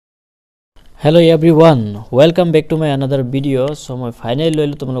Hello everyone, welcome back to my another video. So my finally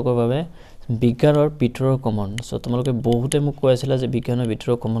loilu tumaloকৰ বাবে বিজ্ঞানৰ ভিতৰৰ common. So তোমালোকে বহুতে মোক কৈ আছিল যে বিজ্ঞানৰ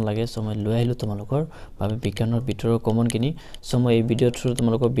ভিতৰৰ কমন লাগে. So মই লৈ আহিলো তোমালোকৰ বাবে বিজ্ঞানৰ ভিতৰৰ কমন কিনি. So মই এই ভিডিঅ' থ্ৰু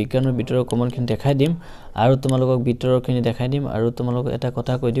তোমালোকক বিজ্ঞানৰ ভিতৰৰ কমন কিনি দেখাই দিম আৰু তোমালোকক ভিতৰৰ কিনি দেখাই দিম আৰু তোমালোকক এটা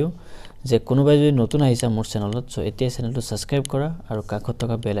কথা কৈ দিও যে কোনোবাই যদি নতুন আহিছা মোৰ চেনেলত so এতিয়া চেনেলটো সাবস্ক্ৰাইব কৰা আৰু কাষত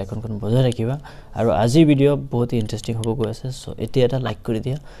থকা বেল আইকনখন বজাই ৰাখিবা আৰু আজি ভিডিঅ' বহুত ইন্টাৰেষ্টিং হ'ব গৈ আছে. So এতিয়া এটা লাইক কৰি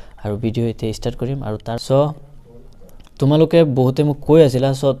দিয়া আৰু ভিডিঅ' এতিয়া ষ্টাৰ্ট কৰিম আৰু তাৰ তোমালোকে বহুতে মোক কৈ আছিল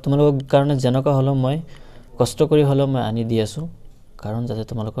সো তোমালোকৰ কাৰণে জনকা হলো মই কষ্ট কৰি হলো মই আনি দি আছো কাৰণ যাতে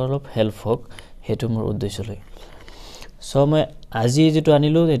তোমালোকৰ অলপ হেল্প হক হেতু মোৰ উদ্দেশ্য লৈ সো মই আজি যেটো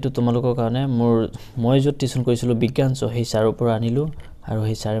আনিলো এটো তোমালোকৰ কাৰণে মই যত টিউচন কৰিছিলো বিজ্ঞান সো সেই সাৰৰ পৰা আনিলো আৰু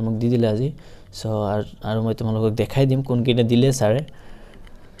সেই সাৰে মোক দি দিলে আজি সো আৰু মই তোমালোকক দেখাই দিম কোন কিনে দিলে সাৰে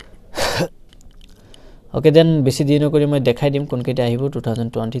Okay then বেছি দিন কৰি মই দেখাই দিম কোন কেইটা আহিব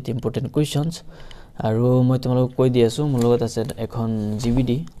 2020 ইম্পৰ্টেন্ট কোৱেশ্চনস আৰু মই তোমালোকক কৈ দি আছো মোৰ লগত আছে এখন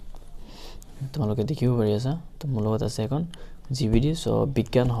জিবিডি তোমালোকে দেখিব পাৰি আছা তো মোৰ লগত আছে এখন জিবিডি সো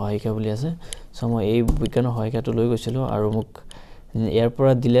বিজ্ঞান সহায়িকা বুলি আছে সো মই এই বিজ্ঞানৰ সহায়িকাটো লৈ গৈছিলো আৰু মোক ইয়াৰ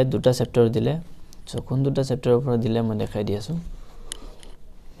পৰা দিলে দুটা চেপ্টাৰ দিলে সো কোন দুটা চেপ্টাৰৰ পৰা দিলে মই দেখাই দি আছো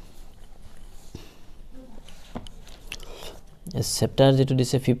চেপ্টাৰ যেটো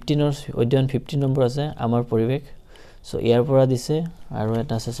দিছে 15 অৰ অধ্যয়ন 15 নম্বৰ আছে আমাৰ পৰিবেশ সো ইয়াৰ পৰা দিছে আৰু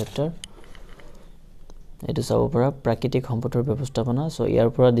এটা আছে চেপ্টাৰ এটো চাব পৰা প্ৰাকৃতিক সম্পদৰ ব্যৱস্থাপনা সো ইয়াৰ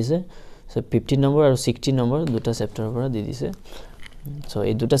পৰা দিছে সো 15 নম্বৰ আৰু 16 নম্বৰ দুটা চেপ্টাৰৰ পৰা দি দিছে সো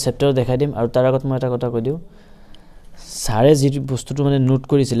এই দুটা চেপ্টাৰ দেখাই দিম আৰু তাৰ আগত মই এটা কথা কৈ দিও সাৰে যি বস্তুটো মানে নোট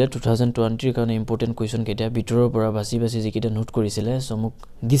কৰিছিলে 2020 ৰ কাৰণে ইম্পৰ্টেন্ট কোৱেশ্চন কেইটা ভিতৰৰ পৰা বাছি বাছি যি কেইটা নোট কৰিছিলে সো মোক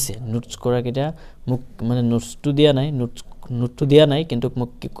দিছে নোটস কৰা কেইটা মোক মানে নোটসটো দিয়া নাই নোটটো দিয়া নাই কিন্তু মোক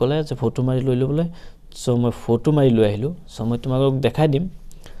কি কলে যে ফটো মাৰি লৈ লবলৈ সো মই ফটো মাৰি লৈ আহিলো সো মই তোমালোকক দেখাই দিম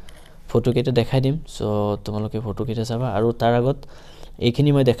ফটো কেইটা দেখাই দিম সো তোমালোকে ফটো কেইটা চাবা আৰু তাৰ আগত এইখিনি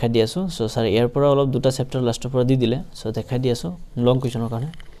মই দেখাই দি আছো সো স্যাৰ ইয়াৰ পৰা অলপ দুটা চেপ্টাৰ লাষ্টৰ পৰা দি দিলে সো দেখাই দি আছো লং কোৱেশ্চনৰ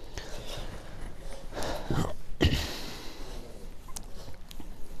কাৰণে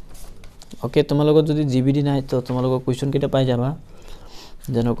Okay তোমালোকৰ যদি জিবিডি নাই তো তোমালোকৰ কোৱেশ্চন কেইটা পাই যাবা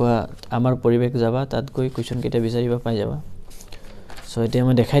যেনকুৱা আমাৰ পৰিবেশ যাবা তাত গৈ কোৱেশ্চন কেইটা বিচাৰিবা পাই যাবা সো এতিয়া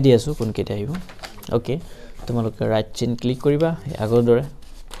মই দেখাই দি আছো কোন কেইটা আহিব ওকে তোমালোকে ৰাইট চিন ক্লিক কৰিবা আগৰ দৰে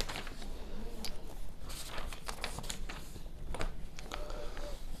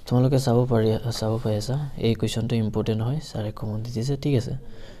তোমালোকে চাব পাইছা এই কোৱেশ্চনটো ইম্পৰ্টেন্ট হয় সাৰে কমন দিছে ঠিক আছে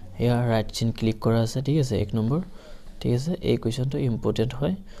এয়া ৰাইট চিন ক্লিক কৰা আছে ঠিক আছে এক নম্বৰ ঠিক আছে এই কোৱেশ্চনটো ইম্পৰ্টেন্ট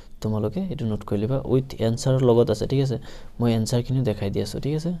হয় তোমালোকে এটো নোট কৰি লিবা উইথ এনসাৰৰ লগত আছে ঠিক আছে মই এনসাৰ খিনি দেখাই দি আছো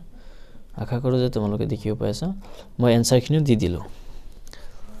ঠিক আছে আশা কৰো যে তোমালোকে দেখিব পাইছা মই এনসাৰ খিনি দি দিলো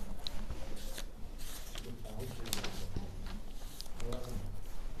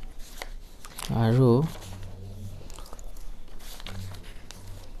আৰু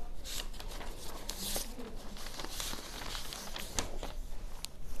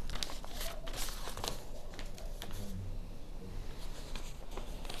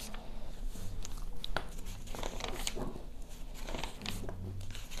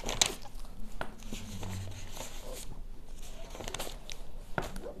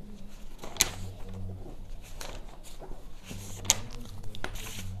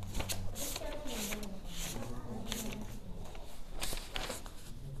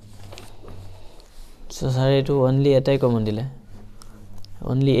So sir etu only etai common dile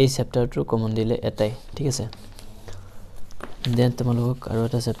only এই চেপ্টাৰটো কমন দিলে এটাই ঠিক আছে দেন তোমালোকক আৰু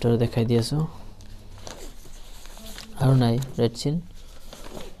এটা চেপ্টাৰ দেখাই দি আছো আৰু নাই ৰেড চিন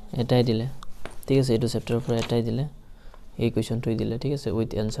এটাই দিলে ঠিক আছে এটো চেপ্টাৰৰ পৰা এটাই দিলে এই কোৱেশ্চনটো দিলে ঠিক আছে উইথ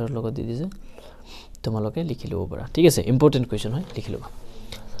এনসাৰ লগত দি দিছে তোমালোকে লিখি লব পাৰা ঠিক আছে ইম্পৰ্টেন্ট কোৱেশ্চন হয় লিখি লবা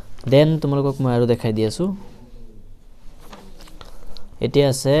দেন তোমালোকক মই আৰু দেখাই দি আছো এতিয়া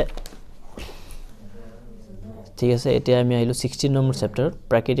আছে ঠিক আছে এতিয়া আমি আইলো 16 নম্বৰ চেপ্টাৰ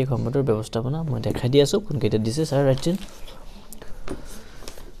প্ৰাকৃতিক সম্পদৰ ব্যৱস্থাপনা মই দেখাই দি আছো কোন কেইটা দিছে স্যাৰ ৰাইট চিন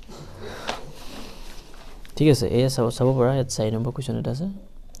ঠিক আছে এই চাব পৰা এটা 4 নম্বৰ কোৱেশ্চন এটা আছে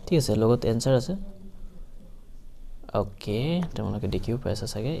ঠিক আছে লগত এনসাৰ আছে ওকে তোমালোকে দেখিও পাইছা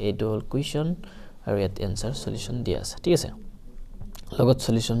সাগে এইটো হল কোৱেশ্চন আৰু ইয়াত এনসাৰ সলিউশন দিয়া আছে ঠিক আছে লগত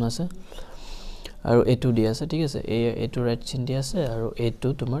সলিউশন আছে আৰু এটো দিয়া আছে ঠিক আছে এটো ৰাইট চিন দিয়া আছে আৰু এটো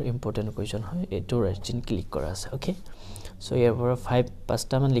তোমাৰ ইম্পৰ্টেন্ট কোৱেশ্চন হয় এটো ৰাইট চিন ক্লিক কৰা আছে ওকে সো ইয়াৰ পৰা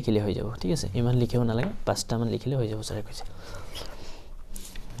 5টা মান লিখিলে হৈ যাব ঠিক আছে ইমান লিখিব নালাগে 5টা মান লিখিলে হৈ যাব স্যাৰে কৈছে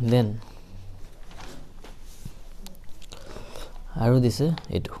দেন আৰু দিছে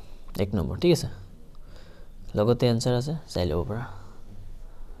এটো এক নম্বৰ ঠিক আছে লগতে এনসাৰ আছে চাই লব পৰা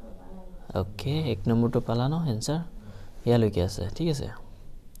ওকে এক নম্বৰটো পালা ন এনসাৰ ইয়ালৈকে আছে ঠিক আছে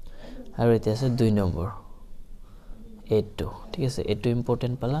আৰু এতিয়া আছে 2 নম্বৰ 8 ঠিক আছে এইটো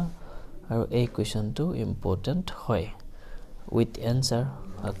ইম্পৰ্টেন্ট পালা আৰু এই কোৱেশ্চনটো ইম্পৰ্টেন্ট হয় উইথ এনসাৰ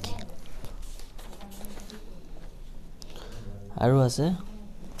ওকে আৰু আছে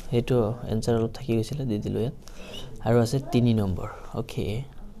হেতু এনসাৰ অলপ থাকি গৈছিল দি দিলো ইয়াত আৰু আছে 3 নম্বৰ ওকে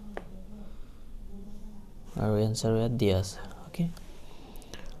আৰু এনসাৰ ইয়াত দিয়া আছে ওকে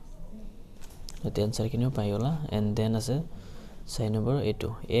এতে এনসাৰ কিনিও পাই গলা এন্ড দেন আছে 4 নম্বৰ এইটো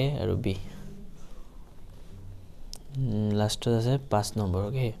এ আৰু বি লাস্ট আছে 5 নম্বৰ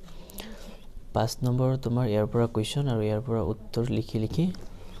ওকে 5 নম্বৰ তোমাৰ ইয়াৰ পৰা কোৱেশ্চন আৰু ইয়াৰ পৰা উত্তৰ লিখি লিখি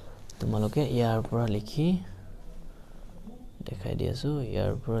তোমালোকে ইয়াৰ পৰা লিখি দেখাই দিয়াছো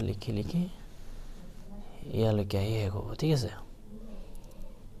ইয়াৰ পৰা লিখি লিখি ইয়ালৈকে আহি হ'ব ঠিক আছে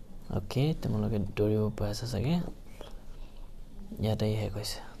ওকে তোমালোকে দৰিব পাইছা চাগে ইয়াত আহি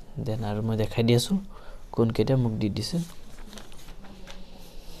হৈছে দেন আৰু মই দেখাই দিয়াছো কোন কেটা মোক দি দিছে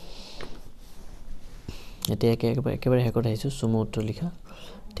এতিয়া একেবাৰে হেকত আহিছো সুমো উত্তৰ লিখা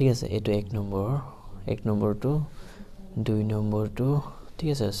ঠিক আছে এটো 1 নম্বৰটো 2 নম্বৰটো ঠিক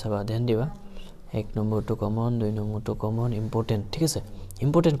আছে সবা ধ্যান দিবা 1 নম্বৰটো কমন 2 নম্বৰটো কমন ইম্পৰ্টেন্ট ঠিক আছে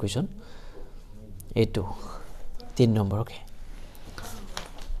ইম্পৰ্টেন্ট কোৱেশ্চন এটো 3 নম্বৰ ওকে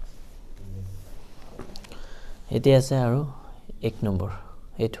এতিয়া আছে আৰু 1 নম্বৰ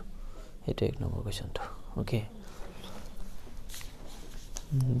এটো 1 নম্বৰ কোৱেশ্চনটো ওকে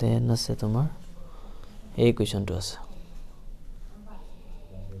দেন আছে তোমাৰ এই কোৱেশ্চনটো আছে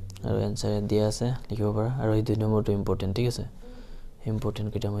আৰু এনসাৰ দিয়া আছে লিখিব পাৰা আৰু এই 2 নম্বৰটো ইম্পৰ্টেন্ট ঠিক আছে ইম্পৰ্টেন্ট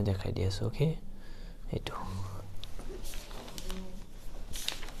কিটা মই দেখাই দি আছো ওকে এটো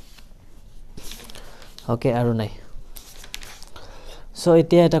ওকে আৰু নাই সো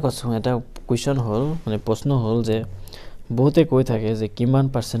এতিয়া এটা কোৱেশ্চন হল মানে প্ৰশ্ন হল যে বহুতে কৈ থাকে যে কিমান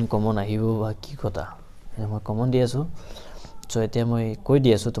 % কমন আহিব বা কি কথা মই কমন দি আছো সো এতিয়া মই কৈ দি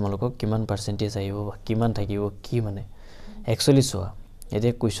আছো তোমালোকক কিমান % আহিব বা কিমান থাকিব কি মানে একচুয়ালি সোৱা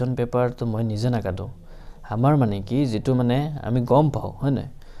এতিয়া কোৱেশ্চন পেপাৰ তো মই নিজে না কাটো আমাৰ মানে কি যেটো মানে আমি গম পাও হয় না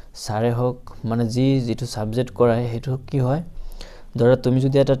সাৰে হক মানে যেটো সাবজেক্ট কৰায় হেতু কি হয় ধৰা তুমি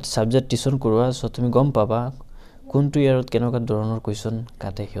যদি এটা সাবজেক্ট টিউশন কৰোৱা সো তুমি গম পাবা কোনটো ইয়াৰত কেনকা ধৰণৰ কোৱেশ্চন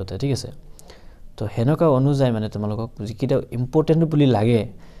কাটে হিয়তে ঠিক আছে তো হেনকা অনুযায়ী মানে তোমালোকক যিকিটা ইম্পৰ্টেন্ট বুলি লাগে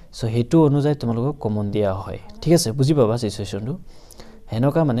সো হেতু অনুযায়ী তোমালোকক কমন দিয়া হয় ঠিক আছে বুজি পাবা সিচুৱেশনটো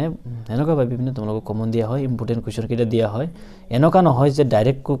হেনকা মানে হেনকা ভাবি পিনে তোমালোকক কমন দিয়া হয় ইম্পৰ্টেন্ট কোৱেশ্চন কিটা দিয়া হয় এনকা নহয় যে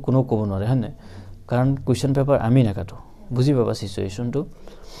ডাইৰেক্ট কোনো ক'ব নোৱাৰে হয় না কাৰণ কোৱেশ্চন পেপাৰ আমি না কাটো বুজি পাবা সিচুৱেশনটো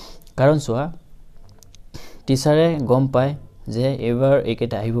কাৰণ সোৱা টিচাৰে গম পায় যে এবাৰ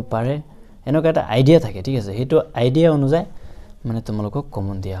একেটা আহিব পাৰে এনকা এটা আইডিয়া থাকে ঠিক আছে হেতু আইডিয়া অনুযায়ী মানে তোমালোকক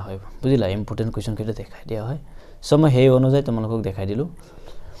কমন দিয়া হয় বুজিলা ইম্পৰ্টেন্ট কোৱেশ্চন কিটা দেখাই দিয়া হয় সো মই হেই অনুযায়ী তোমালোকক দেখাই দিলো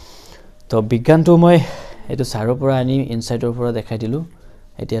তো বিজ্ঞানটো মই এটো সাৰৰ পৰা আনি ইনসাইটৰ পৰা দেখাই দিলো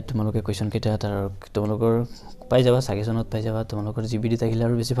এতিয়া তোমালোকে কোৱেশ্চন কিটা তাৰ তোমালোকৰ পাই যাবা সাজেশনত পাই যাবা তোমালোকৰ জিবিডি থাকিলে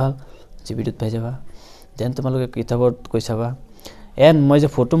আৰু বেছি ভাল জিবিডিত পাই যাবা দেন তোমালোকে কিতাপত কৈ চাবা এন মই যে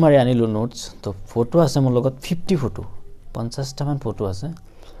ফটো মাৰি আনিলো নোটস তো ফটো আছে মোৰ লগত 50 ফটো 50 টা মান ফটো আছে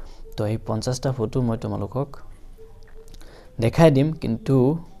তো এই 50 টা ফটো মই তোমালোকক দেখাই দিম কিন্তু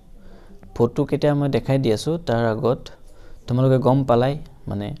ফটো কেটা মই দেখাই দি আছো তাৰ আগত তোমালোকে গম পালাই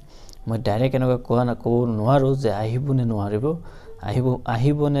মানে মই ডাইৰেক্ট এনেকা কোৱা না কব নোৱাৰো যে আহিব নে নোৱাৰিব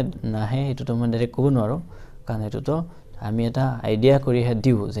আহিব নে নাহে এটো তো মই ডাইৰেক্ট কব নোৱাৰো কাৰণ এটো তো আমি এটা আইডিয়া কৰি হে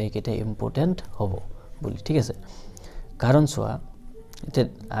দিও যে কেটা ইম্পৰ্টেন্ট হ'ব বুলি ঠিক আছে কাৰণ সোৱা এতে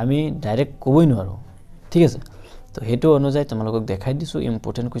আমি ডাইৰেক্ট কবই নোৱাৰো ঠিক আছে তো হেতু অনুযায়ী তোমালোকক দেখাই দিছো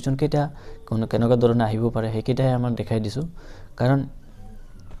ইম্পৰ্টেন্ট কোৱেশ্চন কেটা কোন কেনকা ধৰণে আহিব পাৰে হেকিটাই আমাক দেখাই দিছো কাৰণ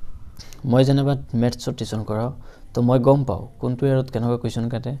মই জেনেবা মেথছৰ টিউশন কৰাও তো মই গম পাও কোনটো ইয়াৰত কেনকা কোৱেশ্চন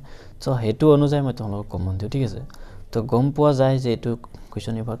কাটে সো হেতু অনুযায়ী মই তোমালোকক কমন দিও ঠিক আছে তো গম পোৱা যায় যে এটো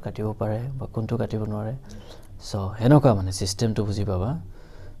কোৱেশ্চন এবাৰ কাটিব পাৰে বা কোনটো কাটিব নোৱাৰে সো হেনকা মানে সিস্টেমটো বুজি পাবা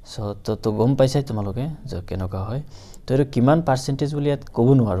সো তো গম পাইছাই তোমালোকে যে কেনকা হয় তো এটো কিমান % বুলি ইয়াত কব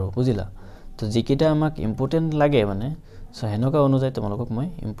নোৱাৰো বুজিলা তো যিকিটা আমাক ইম্পৰ্টেন্ট লাগে মানে সো হেনকা অনুযায়ী তোমালোকক মই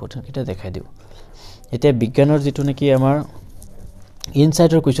ইম্পৰ্টেন্ট কিটা দেখাই দিও এতিয়া বিজ্ঞানৰ যেটো নেকি আমাৰ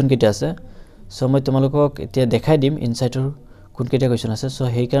ইনসাইটৰ কোৱেশ্চন কিটা আছে সো মই তোমালোকক এতিয়া দেখাই দিম ইনসাইটৰ কোন কেটা কোৱেশ্চন আছে সো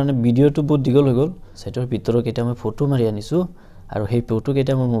হেই কাৰণে ভিডিওটো বহুত দিগল হৈ গল সাইটৰ ভিতৰৰ কেটা মই ফটো মাৰি আনিছো আৰু হেই ফটো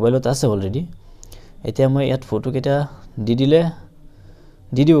কেটা মোৰ মোবাইলত আছে অলৰেডি এতিয়া মই ইয়াত ফটো কেটা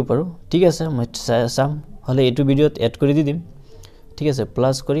দি দিব পাৰো ঠিক আছে মই চাম হলে এটো ভিডিওত এড কৰি দি দিম ঠিক আছে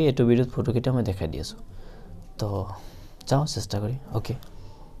প্লাস কৰি এটো ভিডিওত ফটো কেটা মই দেখাই দি আছো তো চাও চেষ্টা কৰি ওকে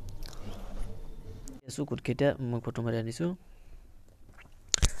এসু কোড কেটা মই ফটো মাৰি আনিছো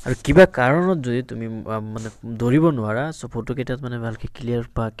আৰু কিবা কাৰণত যদি তুমি মানে ধৰিব নোৱাৰা সো ফটো কেইটাত মানে ভালকে ক্লিয়াৰ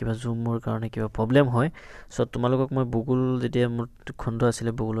বা কিবা জুমৰ কাৰণে কিবা প্ৰবলেম হয় সো তোমালোকক মই গুগল যেতিয়া মোৰ খণ্ড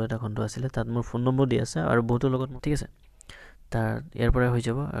আছিলে গুগলৰ এটা খণ্ড আছিলে তাত মোৰ ফোন নম্বৰ দি আছে আৰু বহুতৰ লগত ঠিক আছে তাৰ ইয়াৰ পৰা হৈ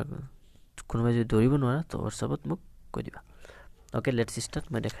যাব আৰু কোনোবাই যদি ধৰিব নোৱাৰা তো WhatsAppত মোক কৈ দিবা ওকে লেটস স্টাৰ্ট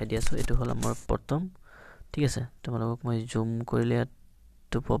মই দেখাই দি আছো এটো হল আমাৰ প্ৰথম ঠিক আছে তোমালোকক মই জুম কৰিলে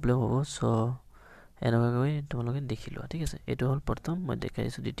তো প্ৰবলেম হ'ব সো এনেকৈ তোমালোকে দেখি লোৱা ঠিক আছে এটো হল প্ৰথম মই দেখাই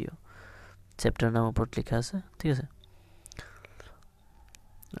আছো দ্বিতীয় চেপ্টাৰ নাম ওপৰত লিখা আছে ঠিক আছে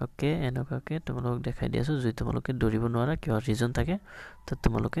ওকে এনেকৈ তোমালোকক দেখাই দি আছো যদি তোমালোকে ধৰিব নোৱাৰা কিবা ৰিজন থাকে তো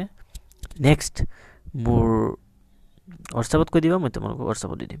তোমালোকে নেক্সট মোৰ WhatsAppত কৈ দিবা মই তোমালোকক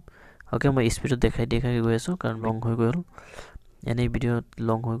WhatsAppত দি দিম ওকে মই স্পিডত দেখাই গৈ আছো কাৰণ লং হৈ গ'ল এনে ভিডিও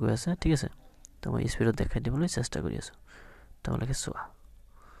লং হৈ গৈ আছে ঠিক আছে তো মই স্পিডত দেখাই দিবলৈ চেষ্টা কৰি আছো তোমালোকে চোৱা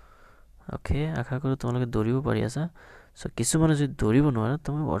ওকে আশা কৰো তোমালোকে দৌৰিব পাৰি আছা সো কিছু মানে যদি দৌৰিব নোৱাৰা তো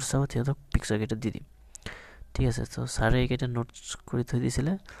মই WhatsAppত হেতক পিকচাৰ কেইটা দি দিম ঠিক আছে তো সাৰে এইকেইটা নোটস কৰি থৈ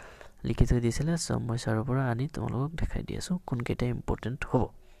দিছিলে লিখি থৈ দিছিলে সো মই সাৰৰ পৰা আনি তোমালোকক দেখাই দি আছো কোন কেইটা ইম্পৰ্টেন্ট হ'ব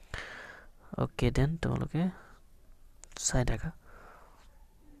ওকে দেন তোমালোকে চাই থাকা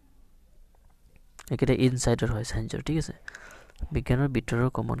একেটা ইনসাইডৰ হয় সাইন্সৰ ঠিক আছে বিজ্ঞানৰ ভিতৰৰ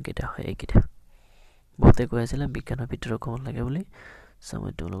কমন কেইটা হয় এইকেইটা বহুতে কৈ আছিল বিজ্ঞানৰ ভিতৰৰ কমন লাগে বুলি সো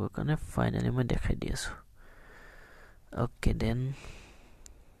মই তোমালোকৰ কাৰণে ফাইনালি মই দেখাই দি আছো ওকে দেন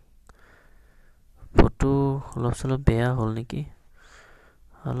ফটো অলপ বেয়া হল নেকি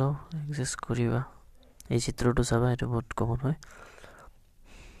হ্যালো এডজাস্ট কৰিবা এই চিত্ৰটো চাবা এটা বহুত কমন হয়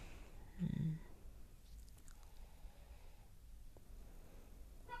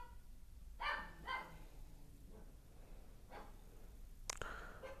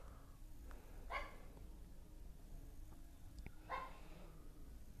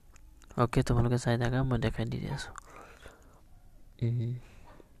ওকে তোমালোকে চাই থাকা মই দেখাই দি আছো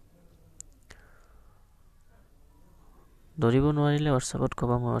ধৰিব নোৱাৰিলে WhatsAppত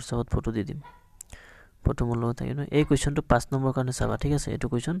কবা মই WhatsAppত ফটো দি দিম ফটো মোৰ লগত থাকিব এই কোৱেশ্চনটো 5 নম্বৰ কাৰণে চাবা ঠিক আছে এটো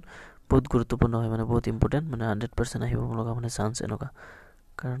কোৱেশ্চন বহুত গুৰুত্বপূৰ্ণ হয় মানে বহুত ইম্পৰ্টেন্ট মানে 100% আহিব মোৰ লগা মানে চান্স এনেকা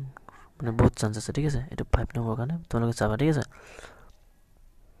কাৰণ মানে বহুত চান্স আছে ঠিক আছে এটো 5 নম্বৰ কাৰণে তোমালোকে চাবা ঠিক আছে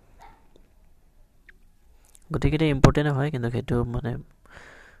গতিকে ইম্পৰ্টেন্ট হয় কিন্তু হেতু মানে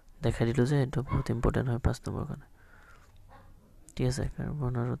দেখাই দিলো যে এটো বহুত ইম্পৰ্টেন্ট হয় 5 নম্বৰ কাৰণে ঠিক আছে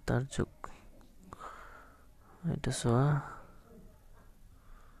কাৰ্বন আৰু তাৰ যোগ এটো সোয়া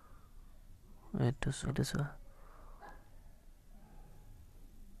এটো সোয়া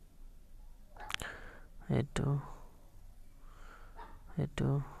এটো এটো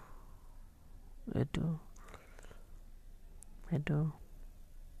এটো এটো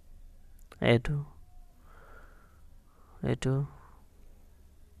এটো এটো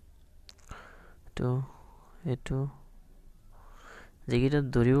এটো এটো যেকেইটা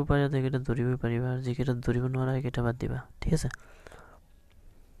দৌৰিব পাৰা তেকেইটা দৌৰিবই পাৰিবা আৰু যেকেইটা দৌৰিব নোৱাৰা একেইটা বাদ দিবা ঠিক আছে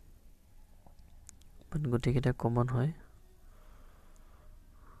গোটেইকেইটা কমন হয়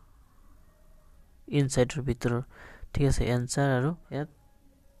ইনসাইডৰ ভিতৰৰ ঠিক আছে এনসাৰ আৰু ইয়াত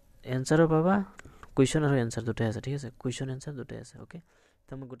এনসাৰৰ পাবা কোৱেশ্চন আৰু এনসাৰ দুটাই আছে ঠিক আছে কোৱেশ্চন এনসাৰ দুটাই আছে ওকে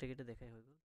তো মই গোটেইকেইটা দেখাই হৈ গ'ল